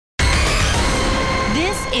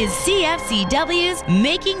is CFCW's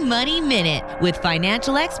Making Money Minute with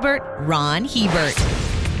financial expert Ron Hebert.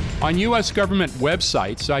 On U.S. government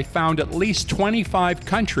websites, I found at least 25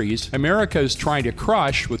 countries America is trying to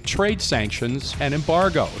crush with trade sanctions and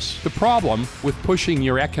embargoes. The problem with pushing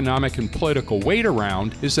your economic and political weight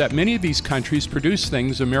around is that many of these countries produce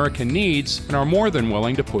things America needs and are more than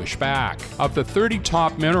willing to push back. Of the 30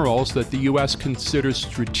 top minerals that the U.S. considers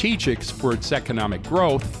strategic for its economic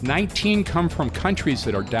growth, 19 come from countries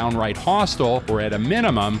that are downright hostile or at a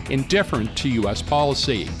minimum indifferent to U.S.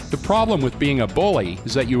 policy. The problem with being a bully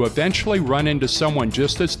is that you eventually run into someone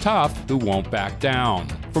just as tough who won't back down.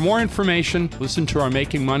 For more information, listen to our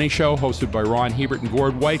Making Money show hosted by Ron Hebert and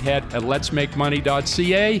Gord Whitehead at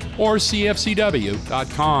letsmakemoney.ca or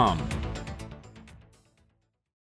cfcw.com.